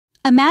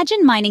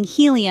Imagine mining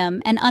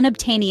helium and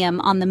unobtanium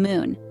on the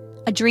moon.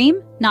 A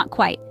dream? Not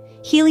quite.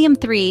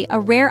 Helium-3, a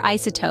rare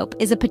isotope,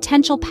 is a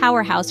potential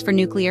powerhouse for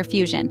nuclear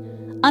fusion.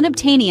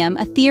 Unobtanium,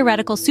 a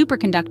theoretical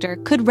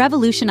superconductor, could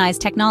revolutionize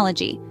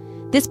technology.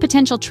 This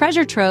potential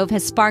treasure trove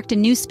has sparked a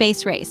new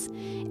space race.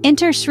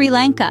 Enter Sri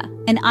Lanka,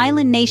 an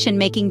island nation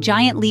making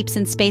giant leaps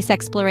in space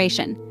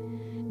exploration.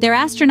 Their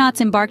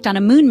astronauts embarked on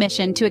a moon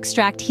mission to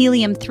extract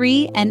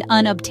helium-3 and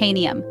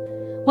unobtanium.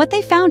 What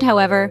they found,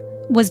 however,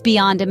 was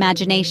beyond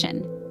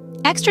imagination.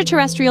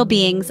 Extraterrestrial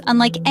beings,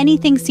 unlike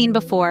anything seen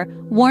before,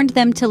 warned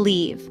them to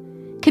leave.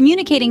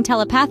 Communicating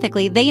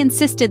telepathically, they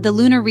insisted the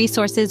lunar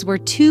resources were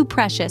too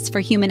precious for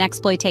human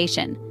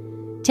exploitation.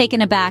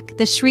 Taken aback,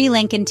 the Sri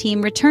Lankan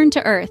team returned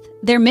to Earth,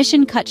 their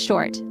mission cut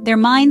short, their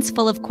minds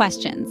full of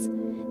questions.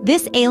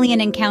 This alien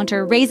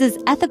encounter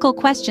raises ethical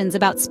questions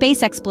about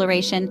space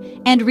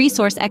exploration and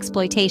resource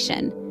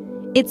exploitation.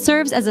 It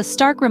serves as a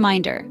stark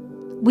reminder: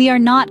 we are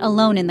not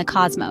alone in the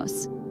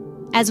cosmos.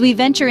 As we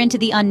venture into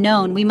the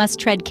unknown, we must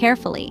tread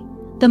carefully.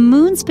 The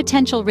moon's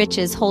potential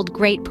riches hold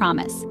great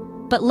promise.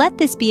 But let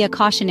this be a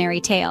cautionary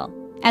tale.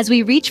 As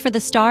we reach for the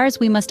stars,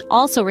 we must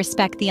also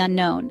respect the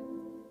unknown.